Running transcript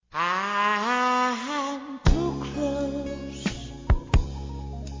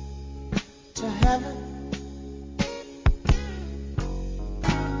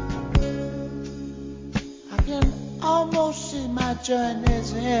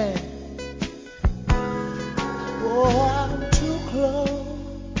journey's end. Oh, I'm too close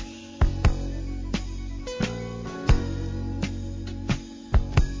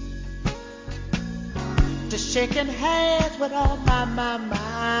to shaking hands with all my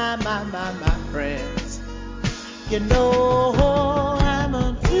friends. You know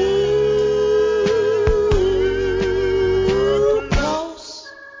I'm too close.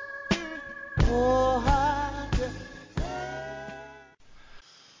 Oh,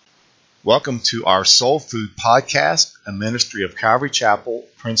 Welcome to our Soul Food Podcast, a ministry of Calvary Chapel,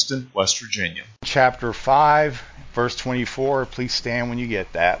 Princeton, West Virginia. Chapter 5, verse 24. Please stand when you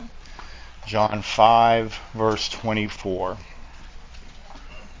get that. John 5, verse 24.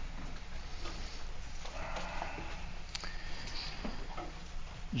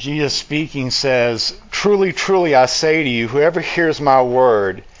 Jesus speaking says, "Truly, truly, I say to you, whoever hears my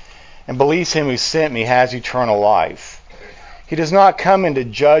word and believes him who sent me has eternal life. He does not come into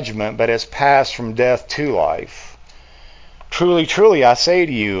judgment, but has passed from death to life. Truly, truly, I say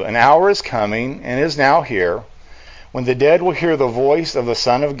to you, an hour is coming and is now here, when the dead will hear the voice of the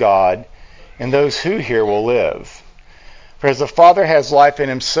Son of God, and those who hear will live. For as the Father has life in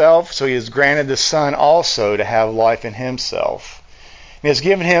himself, so he has granted the Son also to have life in himself. And has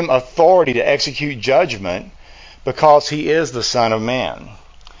given him authority to execute judgment, because he is the Son of Man.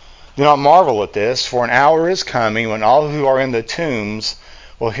 Do not marvel at this, for an hour is coming when all who are in the tombs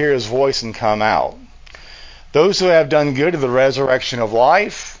will hear his voice and come out. Those who have done good to the resurrection of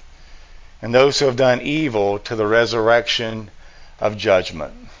life, and those who have done evil to the resurrection of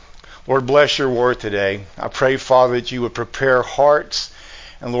judgment." Lord, bless your word today. I pray, Father, that you would prepare hearts,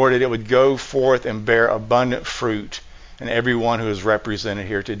 and Lord, that it would go forth and bear abundant fruit in everyone who is represented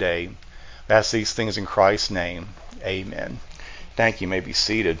here today. I ask these things in Christ's name. Amen. Thank you. You may be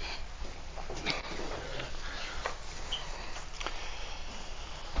seated.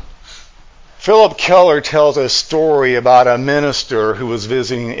 Philip Keller tells a story about a minister who was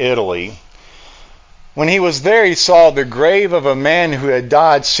visiting Italy. When he was there, he saw the grave of a man who had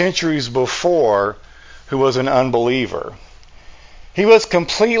died centuries before, who was an unbeliever. He was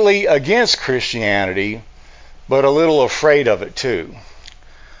completely against Christianity, but a little afraid of it too.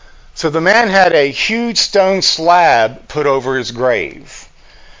 So the man had a huge stone slab put over his grave,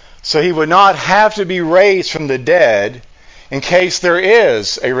 so he would not have to be raised from the dead in case there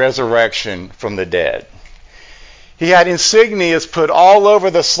is a resurrection from the dead. He had insignias put all over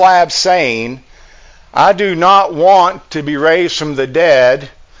the slab saying, "I do not want to be raised from the dead.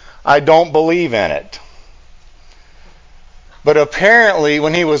 I don't believe in it." But apparently,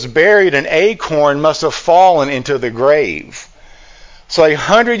 when he was buried, an acorn must have fallen into the grave. So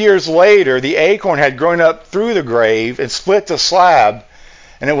 100 years later, the acorn had grown up through the grave and split the slab,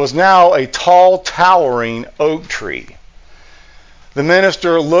 and it was now a tall, towering oak tree. The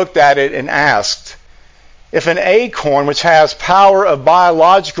minister looked at it and asked, "If an acorn, which has power of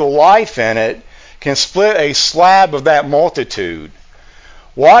biological life in it, can split a slab of that multitude,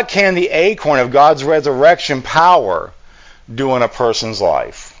 what can the acorn of God's resurrection power do in a person's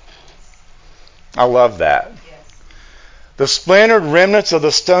life?" I love that. The splintered remnants of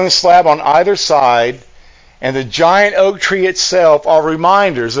the stone slab on either side and the giant oak tree itself are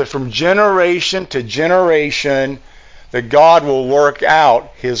reminders that from generation to generation that God will work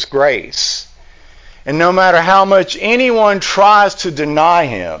out his grace. And no matter how much anyone tries to deny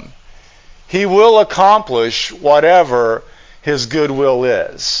him, he will accomplish whatever his goodwill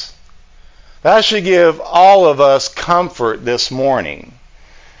is. That should give all of us comfort this morning.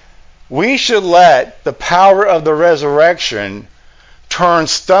 We should let the power of the resurrection turn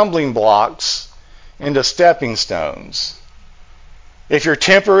stumbling blocks into stepping stones. If your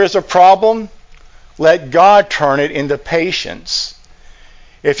temper is a problem, let God turn it into patience.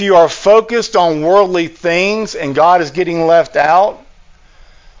 If you are focused on worldly things and God is getting left out,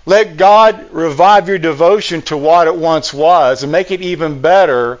 let God revive your devotion to what it once was and make it even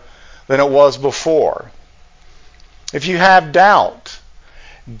better than it was before. If you have doubt,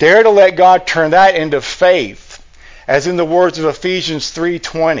 dare to let God turn that into faith, as in the words of Ephesians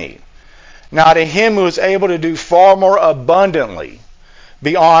 3:20. "Now to him who is able to do far more abundantly,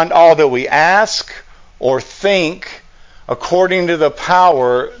 beyond all that we ask or think, according to the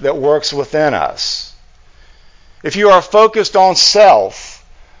power that works within us." If you are focused on self,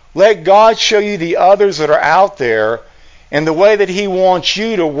 let God show you the others that are out there and the way that he wants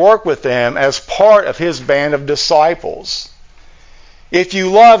you to work with them as part of his band of disciples. If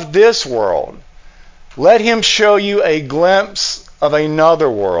you love this world, let him show you a glimpse of another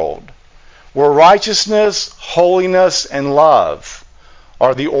world where righteousness, holiness, and love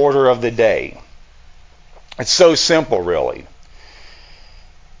are the order of the day. It's so simple, really.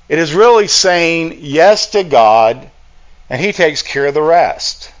 It is really saying yes to God, and He takes care of the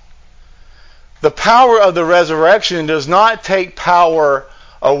rest. The power of the resurrection does not take power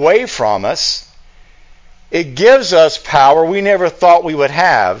away from us. It gives us power we never thought we would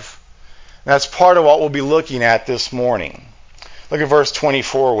have. That's part of what we'll be looking at this morning. Look at verse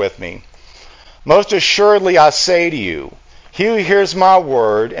 24 with me. Most assuredly I say to you, he who hears my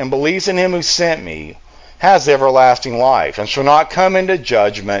word and believes in him who sent me has everlasting life, and shall not come into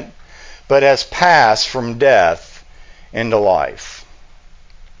judgment, but has passed from death into life.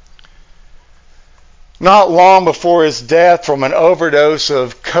 Not long before his death from an overdose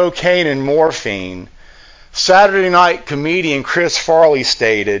of cocaine and morphine, Saturday night comedian Chris Farley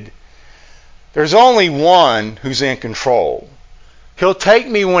stated, "There's only one who's in control. He'll take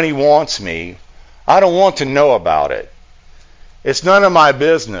me when he wants me. I don't want to know about it. It's none of my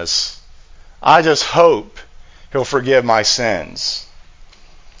business. I just hope he'll forgive my sins."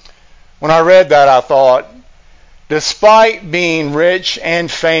 When I read that, I thought, despite being rich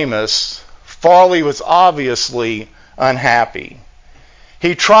and famous, Farley was obviously unhappy.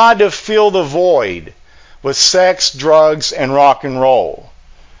 He tried to fill the void with sex, drugs, and rock and roll.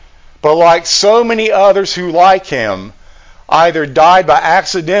 But like so many others who, like him, either died by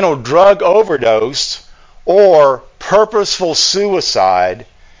accidental drug overdose or purposeful suicide,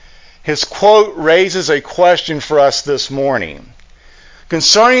 his quote raises a question for us this morning.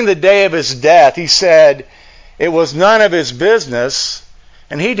 Concerning the day of his death, he said it was none of his business,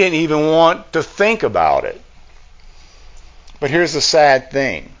 and he didn't even want to think about it. But here's the sad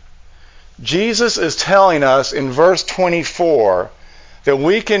thing. Jesus is telling us in verse 24 that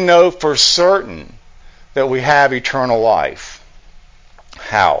we can know for certain that we have eternal life.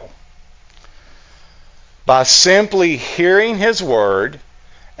 How? By simply hearing His word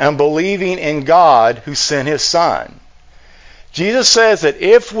and believing in God who sent His Son. Jesus says that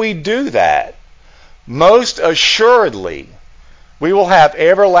if we do that, most assuredly we will have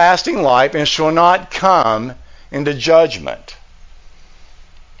everlasting life and shall not come into judgment.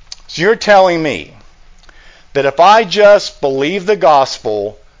 So you're telling me that if I just believe the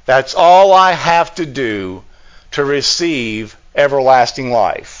gospel, that's all I have to do to receive everlasting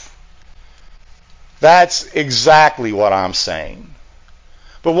life. That's exactly what I'm saying.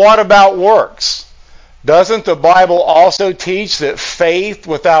 But what about works? Doesn't the Bible also teach that faith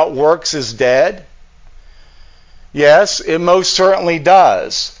without works is dead? Yes, it most certainly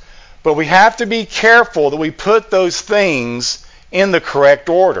does. But we have to be careful that we put those things in the correct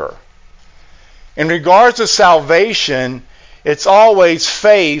order. In regards to salvation, it's always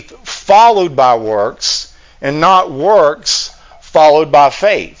faith followed by works, and not works followed by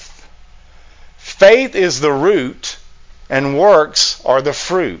faith. Faith is the root, and works are the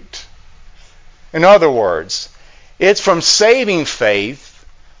fruit. In other words, it's from saving faith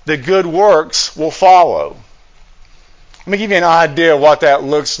that good works will follow. Let me give you an idea of what that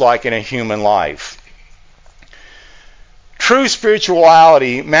looks like in a human life. True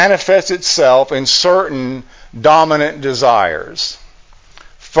spirituality manifests itself in certain dominant desires.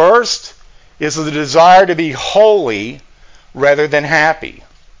 First is the desire to be holy rather than happy.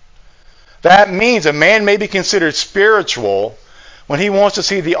 That means a man may be considered spiritual when he wants to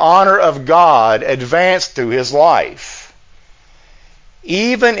see the honor of God advance through his life,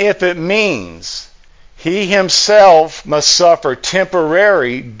 even if it means he himself must suffer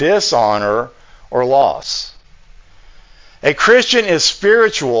temporary dishonor or loss. A Christian is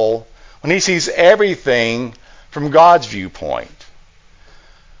spiritual when he sees everything from God's viewpoint.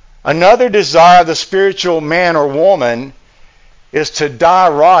 Another desire of the spiritual man or woman is to die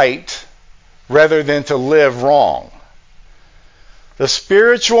right rather than to live wrong. The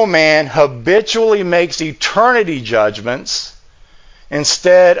spiritual man habitually makes eternity judgments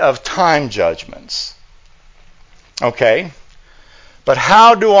instead of time judgments. Okay, but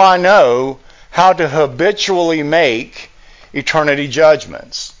how do I know how to habitually make eternity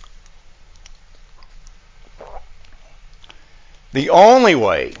judgments? The only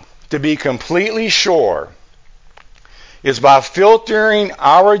way to be completely sure is by filtering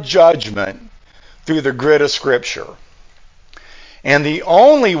our judgment through the grid of Scripture. And the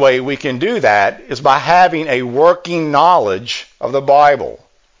only way we can do that is by having a working knowledge of the Bible.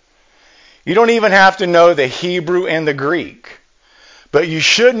 You don't even have to know the Hebrew and the Greek, but you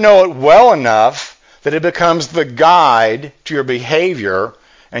should know it well enough that it becomes the guide to your behavior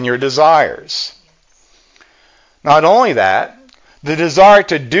and your desires. Not only that, the desire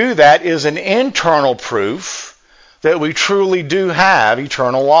to do that is an internal proof that we truly do have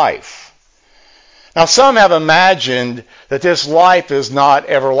eternal life. Now, some have imagined that this life is not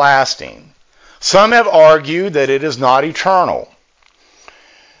everlasting. Some have argued that it is not eternal.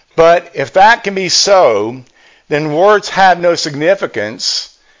 But if that can be so, then words have no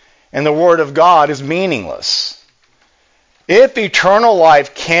significance, and the Word of God is meaningless. If eternal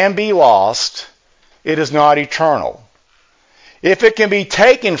life can be lost, it is not eternal. If it can be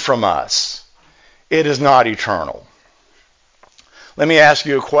taken from us, it is not eternal. Let me ask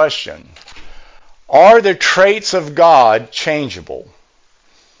you a question. Are the traits of God changeable?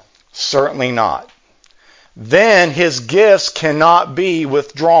 Certainly not. Then his gifts cannot be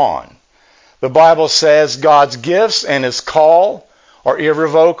withdrawn. The Bible says God's gifts and his call are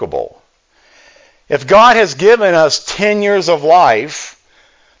irrevocable. If God has given us 10 years of life,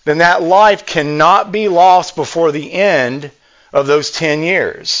 then that life cannot be lost before the end of those 10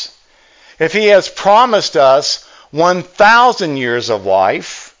 years. If he has promised us 1,000 years of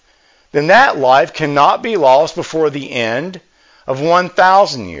life, then that life cannot be lost before the end of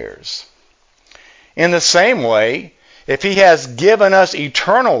 1,000 years. In the same way, if he has given us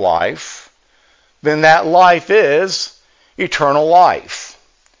eternal life, then that life is eternal life.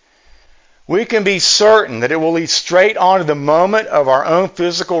 We can be certain that it will lead straight on to the moment of our own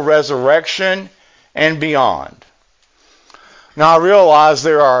physical resurrection and beyond. Now I realize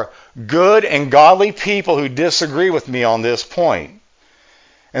there are good and godly people who disagree with me on this point.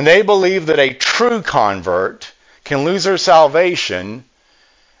 And they believe that a true convert can lose their salvation,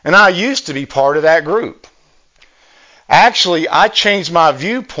 and I used to be part of that group. Actually, I changed my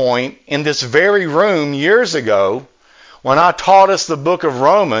viewpoint in this very room years ago when I taught us the book of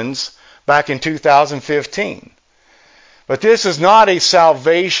Romans back in 2015. But this is not a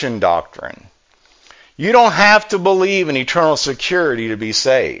salvation doctrine. You don't have to believe in eternal security to be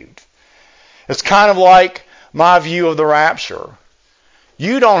saved. It's kind of like my view of the rapture.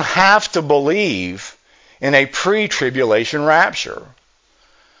 You don't have to believe in a pre-tribulation rapture.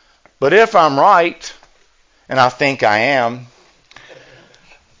 But if I'm right, and I think I am,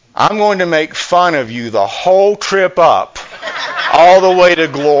 I'm going to make fun of you the whole trip up, all the way to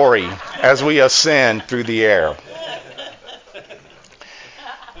glory as we ascend through the air.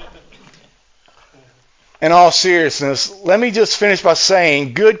 In all seriousness, let me just finish by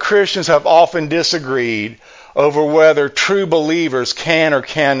saying good Christians have often disagreed over whether true believers can or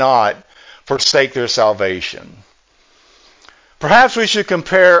cannot forsake their salvation. Perhaps we should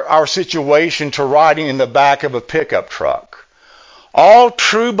compare our situation to riding in the back of a pickup truck. All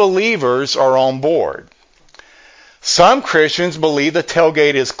true believers are on board. Some Christians believe the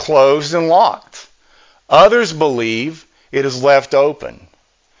tailgate is closed and locked. Others believe it is left open.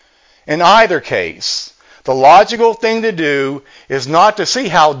 In either case, the logical thing to do is not to see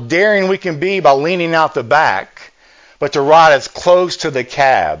how daring we can be by leaning out the back, but to ride as close to the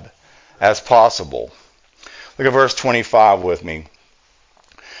cab as possible. Look at verse 25 with me.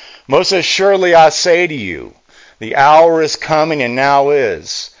 Most assuredly I say to you, the hour is coming and now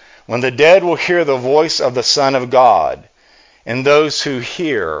is, when the dead will hear the voice of the Son of God, and those who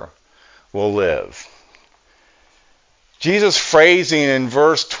hear will live. Jesus' phrasing in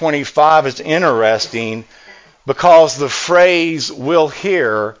verse 25 is interesting because the phrase will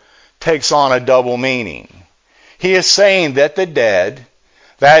hear takes on a double meaning. He is saying that the dead,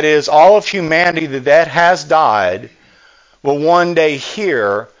 that is, all of humanity that has died, will one day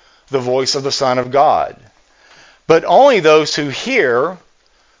hear the voice of the Son of God. But only those who hear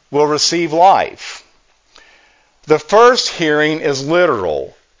will receive life. The first hearing is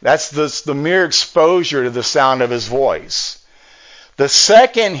literal. That's the mere exposure to the sound of his voice. The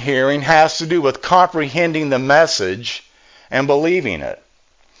second hearing has to do with comprehending the message and believing it.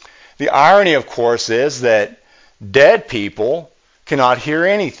 The irony, of course, is that dead people cannot hear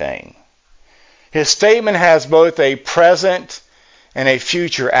anything. His statement has both a present and a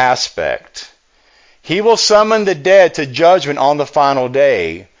future aspect. He will summon the dead to judgment on the final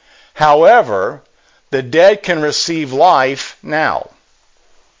day. However, the dead can receive life now.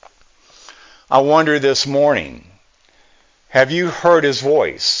 I wonder this morning, have you heard his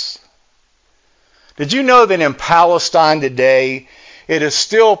voice? Did you know that in Palestine today, it is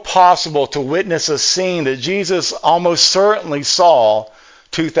still possible to witness a scene that Jesus almost certainly saw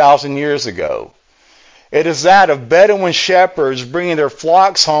 2,000 years ago? It is that of Bedouin shepherds bringing their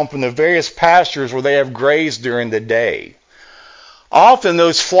flocks home from the various pastures where they have grazed during the day. Often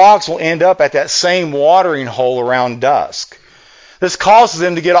those flocks will end up at that same watering hole around dusk. This causes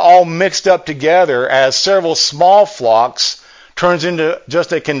them to get all mixed up together as several small flocks turns into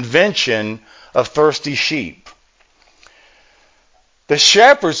just a convention of thirsty sheep. The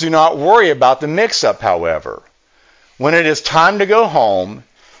shepherds do not worry about the mix-up, however. When it is time to go home,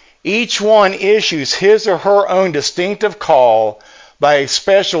 each one issues his or her own distinctive call by a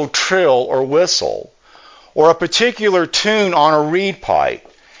special trill or whistle, or a particular tune on a reed pipe.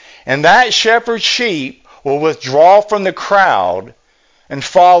 And that shepherd's sheep will withdraw from the crowd and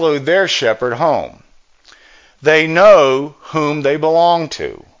follow their shepherd home. They know whom they belong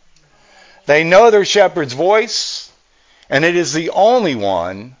to. They know their shepherd's voice, and it is the only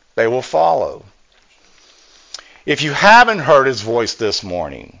one they will follow. If you haven't heard his voice this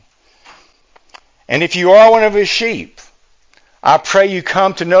morning, and if you are one of his sheep, I pray you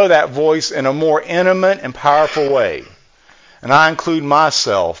come to know that voice in a more intimate and powerful way. And I include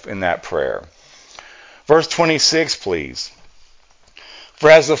myself in that prayer. Verse 26, please. For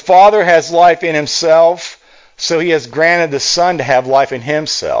as the Father has life in himself, so he has granted the Son to have life in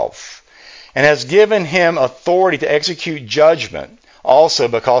himself, and has given him authority to execute judgment, also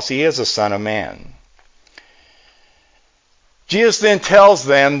because he is the Son of Man. Jesus then tells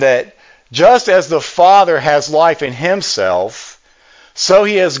them that just as the Father has life in himself, so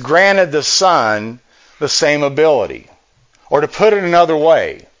he has granted the Son the same ability. Or to put it another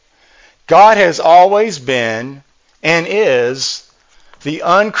way, God has always been and is the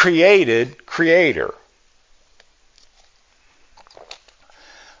uncreated creator.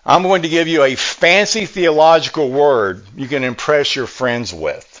 I'm going to give you a fancy theological word you can impress your friends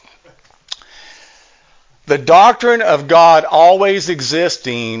with. The doctrine of God always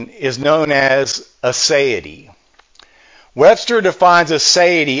existing is known as aseity. Webster defines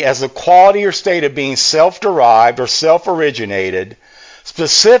aseity as the quality or state of being self-derived or self-originated,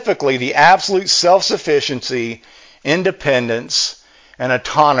 specifically the absolute self-sufficiency, independence, and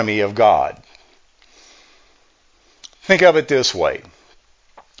autonomy of God. Think of it this way.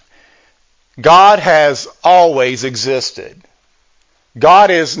 God has always existed.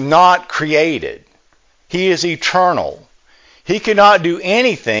 God is not created. He is eternal. He cannot do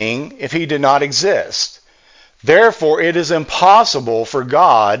anything if he did not exist. Therefore, it is impossible for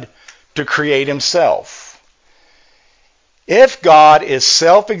God to create himself. If God is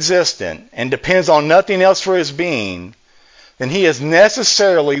self-existent and depends on nothing else for his being, then he is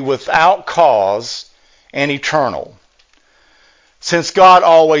necessarily without cause and eternal. Since God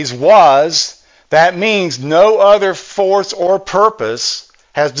always was, that means no other force or purpose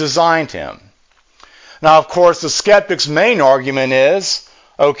has designed him. Now, of course, the skeptic's main argument is,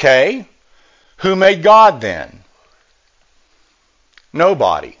 okay, who made God then?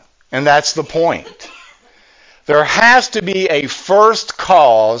 Nobody. And that's the point. There has to be a first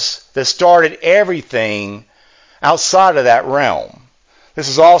cause that started everything outside of that realm. This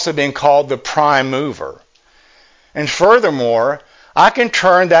has also been called the prime mover. And furthermore, I can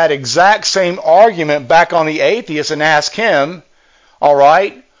turn that exact same argument back on the atheist and ask him, all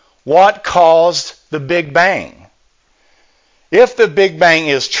right, what caused the Big Bang? If the Big Bang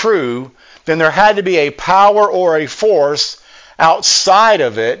is true, then there had to be a power or a force outside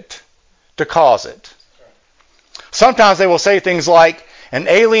of it to cause it. Sometimes they will say things like, an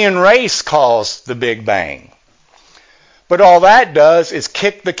alien race caused the Big Bang. But all that does is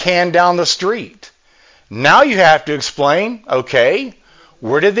kick the can down the street. Now you have to explain, okay,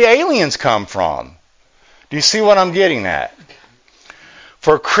 where did the aliens come from? Do you see what I'm getting at?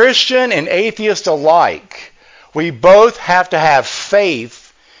 For Christian and atheist alike, we both have to have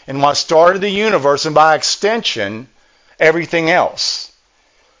faith in what started the universe and by extension, everything else.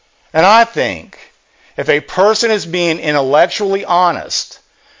 And I think if a person is being intellectually honest,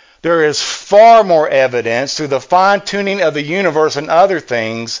 there is far more evidence through the fine-tuning of the universe and other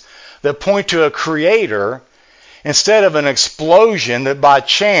things that point to a creator instead of an explosion that by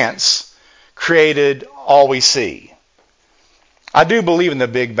chance created all we see. I do believe in the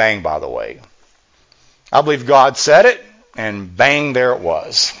Big Bang, by the way. I believe God said it, and bang, there it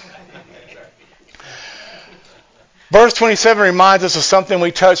was. Verse 27 reminds us of something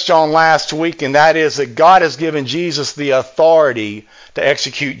we touched on last week, and that is that God has given Jesus the authority to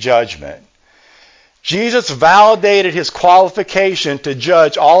execute judgment. Jesus validated his qualification to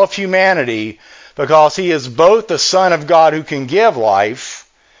judge all of humanity because he is both the Son of God who can give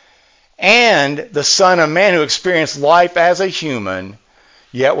life and the Son of Man who experienced life as a human,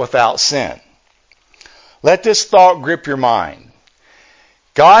 yet without sin. Let this thought grip your mind.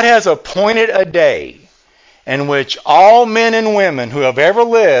 God has appointed a day in which all men and women who have ever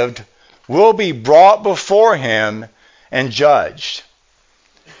lived will be brought before him and judged.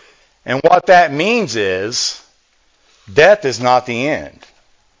 And what that means is, death is not the end.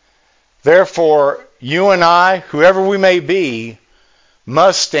 Therefore, you and I, whoever we may be,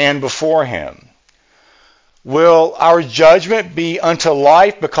 must stand before him. Will our judgment be unto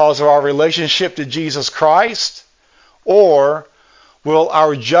life because of our relationship to Jesus Christ? Or will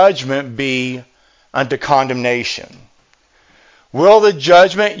our judgment be unto condemnation? Will the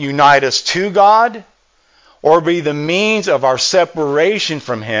judgment unite us to God? or be the means of our separation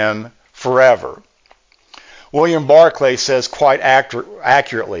from Him forever. William Barclay says quite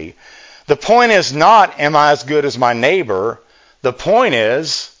accurately, the point is not, am I as good as my neighbor? The point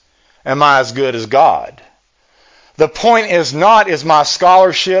is, am I as good as God? The point is not, is my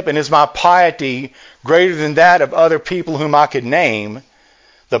scholarship and is my piety greater than that of other people whom I could name?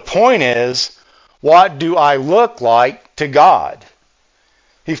 The point is, what do I look like to God?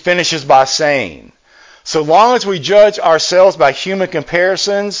 He finishes by saying, so long as we judge ourselves by human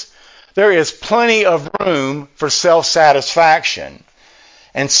comparisons, there is plenty of room for self-satisfaction.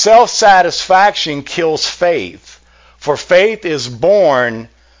 And self-satisfaction kills faith, for faith is born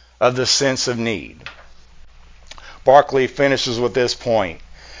of the sense of need. Barclay finishes with this point.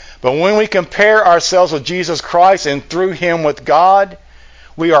 But when we compare ourselves with Jesus Christ and through Him with God,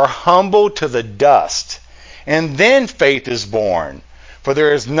 we are humbled to the dust. And then faith is born, for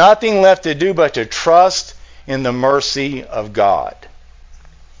there is nothing left to do but to trust in the mercy of God.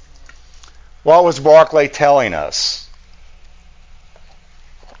 What was Barclay telling us?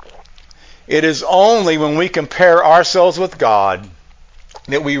 It is only when we compare ourselves with God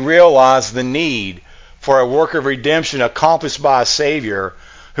that we realize the need for a work of redemption accomplished by a Savior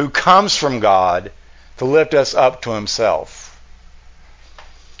who comes from God to lift us up to Himself.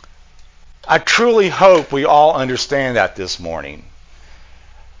 I truly hope we all understand that this morning,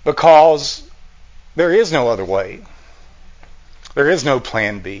 because there is no other way. There is no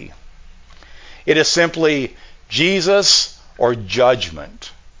plan B. It is simply Jesus or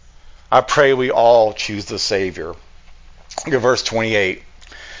judgment. I pray we all choose the Savior. Look at verse 28.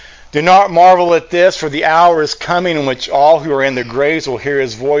 Do not marvel at this, for the hour is coming in which all who are in the graves will hear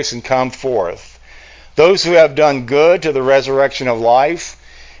His voice and come forth. Those who have done good to the resurrection of life,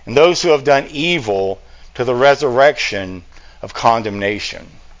 and those who have done evil to the resurrection of condemnation.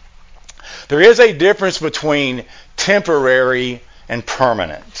 There is a difference between temporary and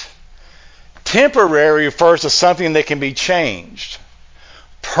permanent. Temporary refers to something that can be changed.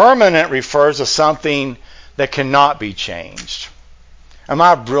 Permanent refers to something that cannot be changed. Am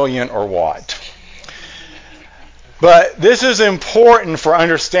I brilliant or what? But this is important for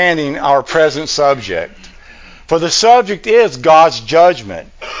understanding our present subject. For the subject is God's judgment.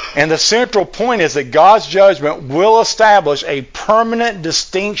 And the central point is that God's judgment will establish a permanent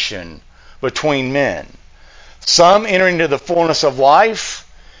distinction between men. Some enter into the fullness of life,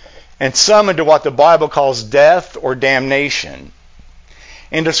 and some into what the Bible calls death or damnation.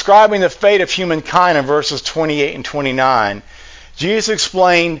 In describing the fate of humankind in verses 28 and 29, Jesus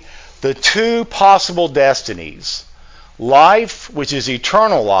explained the two possible destinies: life, which is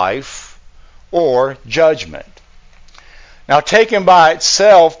eternal life, or judgment. Now, taken by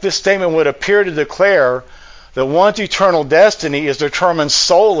itself, this statement would appear to declare that one's eternal destiny is determined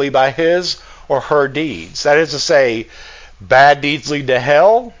solely by his or her deeds. That is to say, bad deeds lead to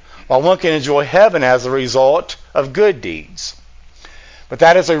hell, while one can enjoy heaven as a result of good deeds. But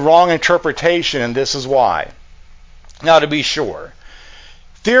that is a wrong interpretation, and this is why. Now, to be sure,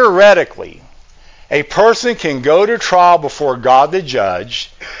 theoretically, a person can go to trial before God the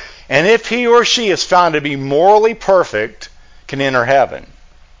judge, and if he or she is found to be morally perfect, can enter heaven.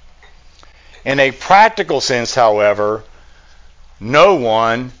 In a practical sense, however, no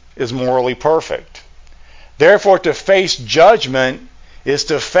one is morally perfect. Therefore, to face judgment is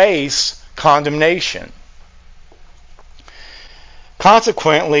to face condemnation.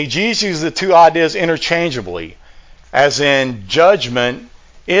 Consequently, Jesus uses the two ideas interchangeably, as in judgment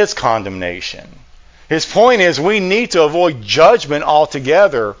is condemnation. His point is we need to avoid judgment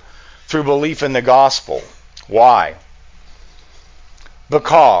altogether through belief in the gospel. Why?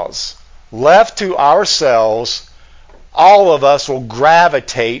 Because left to ourselves, all of us will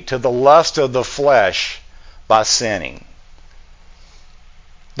gravitate to the lust of the flesh by sinning.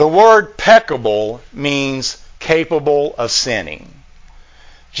 The word peccable means capable of sinning.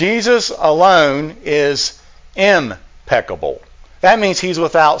 Jesus alone is impeccable. That means he's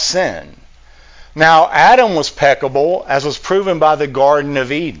without sin. Now, Adam was peccable, as was proven by the Garden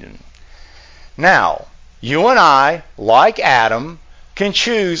of Eden. Now, you and I, like Adam, can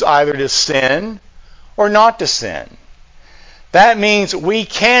choose either to sin or not to sin. That means we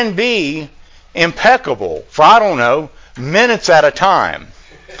can be impeccable for, I don't know, minutes at a time.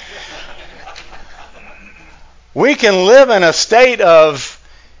 We can live in a state of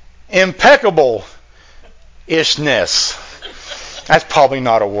impeccable-ishness. That's probably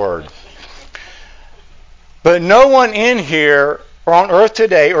not a word. But no one in here or on earth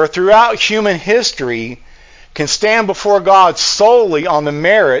today or throughout human history can stand before God solely on the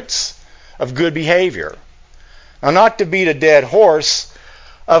merits of good behavior. Now, not to beat a dead horse,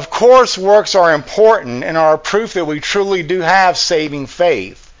 Of course, works are important and are proof that we truly do have saving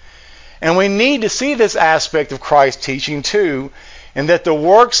faith. And we need to see this aspect of Christ's teaching too, and that the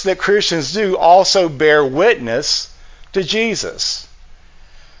works that Christians do also bear witness to Jesus.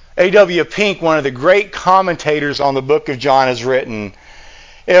 A.W. Pink, one of the great commentators on the book of John, has written,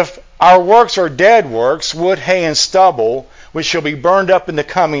 "If our works are dead works, wood, hay, and stubble, which shall be burned up in the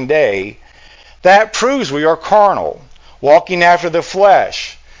coming day, that proves we are carnal, walking after the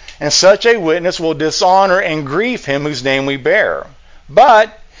flesh, and such a witness will dishonor and grieve him whose name we bear.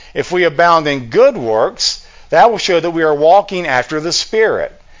 But if we abound in good works, that will show that we are walking after the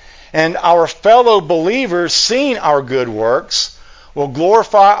Spirit, and our fellow believers, seeing our good works, will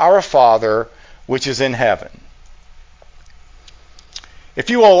glorify our Father which is in heaven."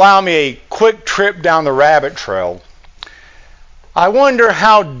 If you will allow me a quick trip down the rabbit trail, I wonder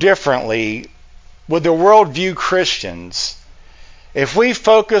how differently would the world view Christians if we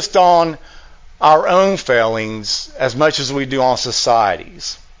focused on our own failings as much as we do on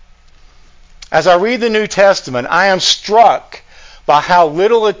society's. As I read the New Testament, I am struck by how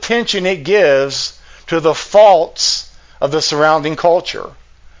little attention it gives to the faults of the surrounding culture.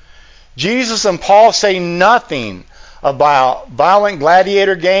 Jesus and Paul say nothing about violent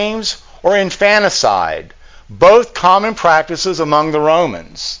gladiator games or infanticide, both common practices among the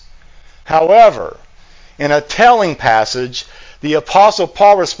Romans. However, in a telling passage, the Apostle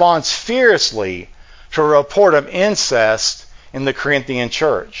Paul responds fiercely to a report of incest in the Corinthian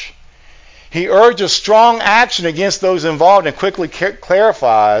church. He urges strong action against those involved and quickly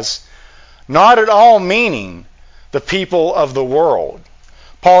clarifies, not at all meaning the people of the world.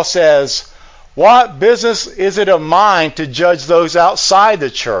 Paul says, "What business is it of mine to judge those outside the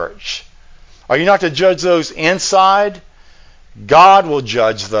church? Are you not to judge those inside? God will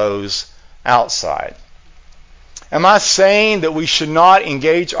judge those outside." Am I saying that we should not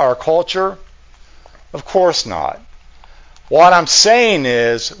engage our culture? Of course not. What I'm saying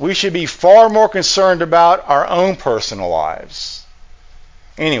is we should be far more concerned about our own personal lives.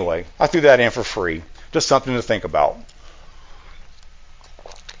 Anyway, I threw that in for free. Just something to think about.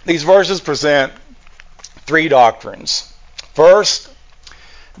 These verses present three doctrines. First,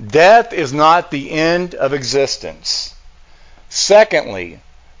 death is not the end of existence. Secondly,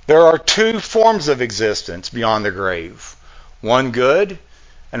 there are two forms of existence beyond the grave, one good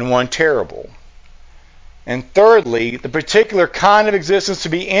and one terrible. And thirdly, the particular kind of existence to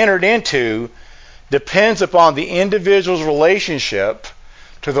be entered into depends upon the individual's relationship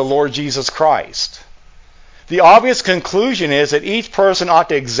to the Lord Jesus Christ. The obvious conclusion is that each person ought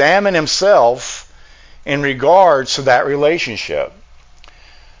to examine himself in regards to that relationship.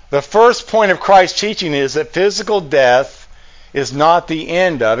 The first point of Christ's teaching is that physical death is not the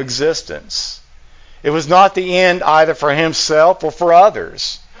end of existence. It was not the end either for himself or for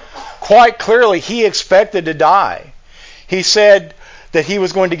others. Quite clearly, he expected to die. He said that he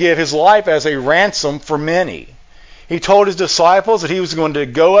was going to give his life as a ransom for many. He told his disciples that he was going to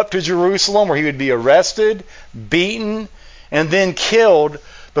go up to Jerusalem where he would be arrested, beaten, and then killed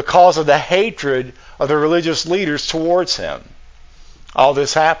because of the hatred of the religious leaders towards him. All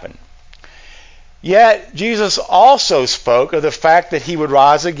this happened. Yet, Jesus also spoke of the fact that he would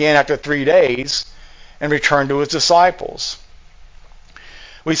rise again after 3 days and return to his disciples.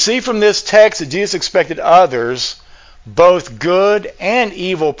 We see from this text that Jesus expected others, both good and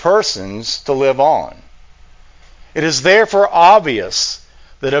evil persons, to live on. It is therefore obvious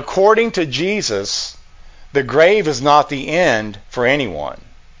that according to Jesus, the grave is not the end for anyone.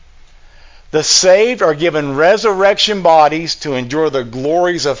 The saved are given resurrection bodies to endure the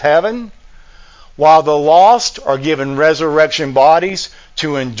glories of heaven, while the lost are given resurrection bodies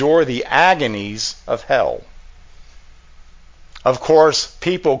to endure the agonies of hell. Of course,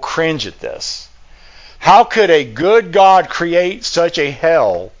 people cringe at this. How could a good God create such a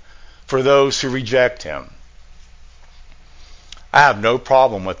hell for those who reject him? I have no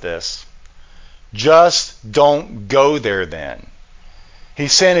problem with this. Just don't go there then. He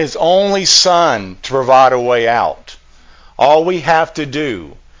sent his only Son to provide a way out. All we have to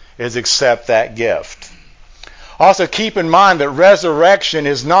do is accept that gift. Also, keep in mind that resurrection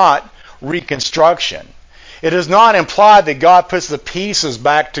is not reconstruction. It does not imply that God puts the pieces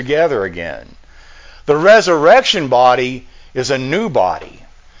back together again. The resurrection body is a new body,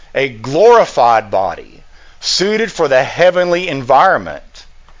 a glorified body, suited for the heavenly environment.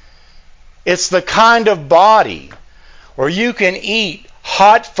 It's the kind of body where you can eat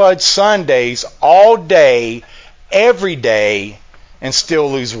hot fudge sundaes all day, every day, and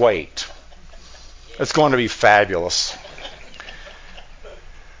still lose weight. It's going to be fabulous.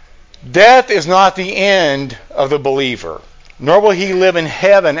 Death is not the end of the believer. nor will he live in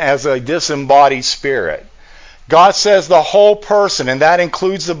heaven as a disembodied spirit. God says the whole person, and that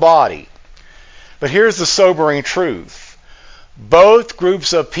includes the body. But here's the sobering truth. Both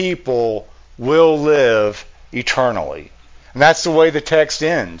groups of people will live eternally. And that's the way the text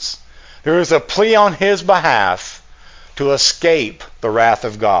ends. There is a plea on his behalf to escape the wrath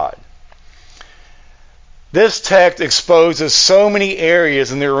of God. This text exposes so many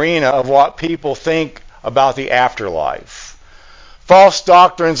areas in the arena of what people think about the afterlife. False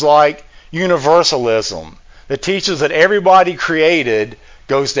doctrines like universalism that teaches that everybody created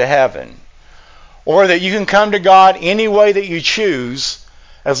goes to heaven, or that you can come to God any way that you choose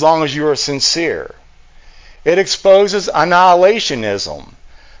as long as you are sincere. It exposes annihilationism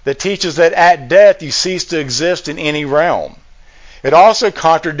that teaches that at death you cease to exist in any realm. It also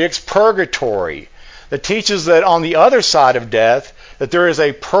contradicts purgatory that teaches that on the other side of death that there is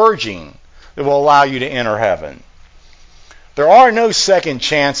a purging that will allow you to enter heaven. There are no second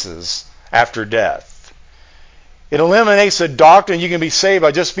chances after death. It eliminates the doctrine you can be saved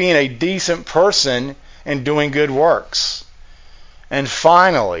by just being a decent person and doing good works. And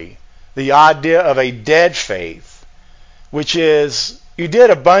finally, the idea of a dead faith, which is you did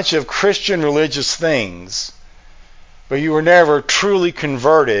a bunch of Christian religious things, but you were never truly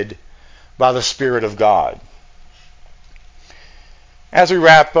converted by the Spirit of God. As we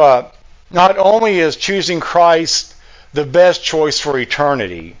wrap up, not only is choosing Christ the best choice for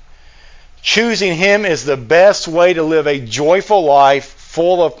eternity, choosing Him is the best way to live a joyful life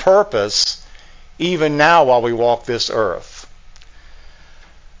full of purpose, even now while we walk this earth.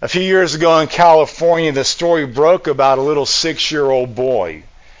 A few years ago in California, the story broke about a little 6-year-old boy.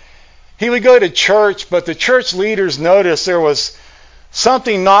 He would go to church, but the church leaders noticed there was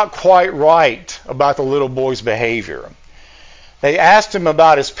something not quite right about the little boy's behavior. They asked him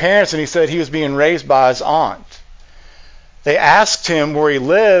about his parents, and he said he was being raised by his aunt. They asked him where he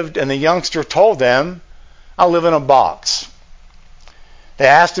lived, and the youngster told them, "I live in a box." They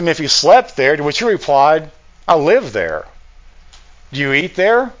asked him if he slept there, to which he replied, "I live there." "Do you eat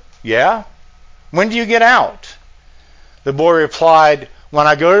there?" "Yeah." "When do you get out?" The boy replied, "When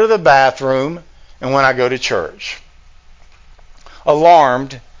I go to the bathroom and when I go to church."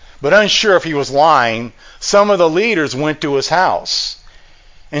 Alarmed, but unsure if he was lying, some of the leaders went to his house,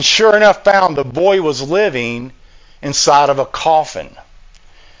 and sure enough found the boy was living inside of a coffin.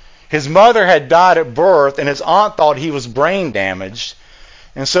 His mother had died at birth, and his aunt thought he was brain damaged,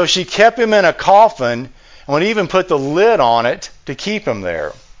 and so she kept him in a coffin and would even put the lid on it to keep him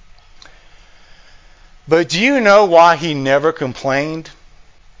there. But do you know why he never complained?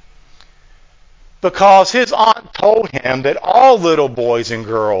 Because his aunt told him that all little boys and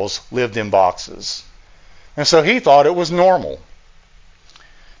girls lived in boxes. And so he thought it was normal.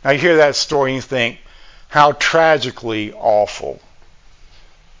 Now you hear that story and you think, how tragically awful.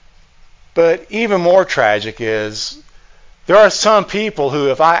 But even more tragic is, there are some people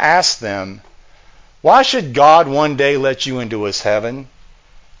who, if I ask them, why should God one day let you into His heaven?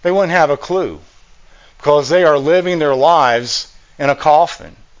 They wouldn't have a clue. Because they are living their lives in a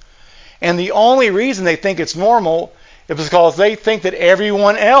coffin. And the only reason they think it's normal is because they think that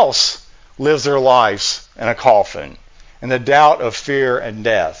everyone else lives their lives in a coffin, in the doubt of fear and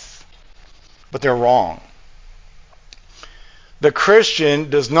death. But they're wrong. The Christian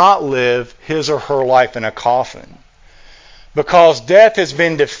does not live his or her life in a coffin. Because death has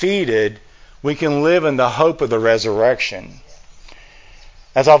been defeated, we can live in the hope of the resurrection.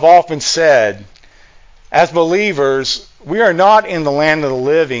 As I've often said, as believers, we are not in the land of the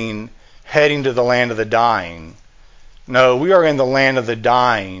living heading to the land of the dying. No, we are in the land of the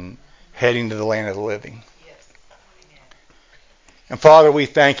dying heading to the land of the living. And Father, we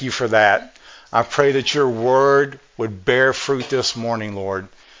thank you for that. I pray that your word would bear fruit this morning, Lord.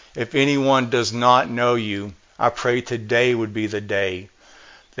 If anyone does not know you, I pray today would be the day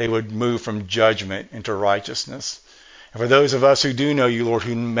they would move from judgment into righteousness. And for those of us who do know you, Lord,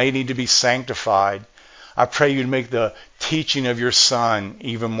 who may need to be sanctified, I pray you'd make the teaching of your Son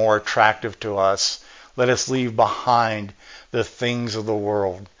even more attractive to us. Let us leave behind the things of the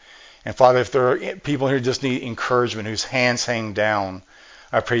world. And Father, if there are people here who just need encouragement, whose hands hang down,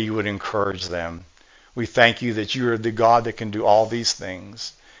 I pray you would encourage them. We thank you that you are the God that can do all these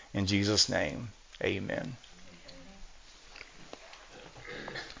things. In Jesus' name, amen.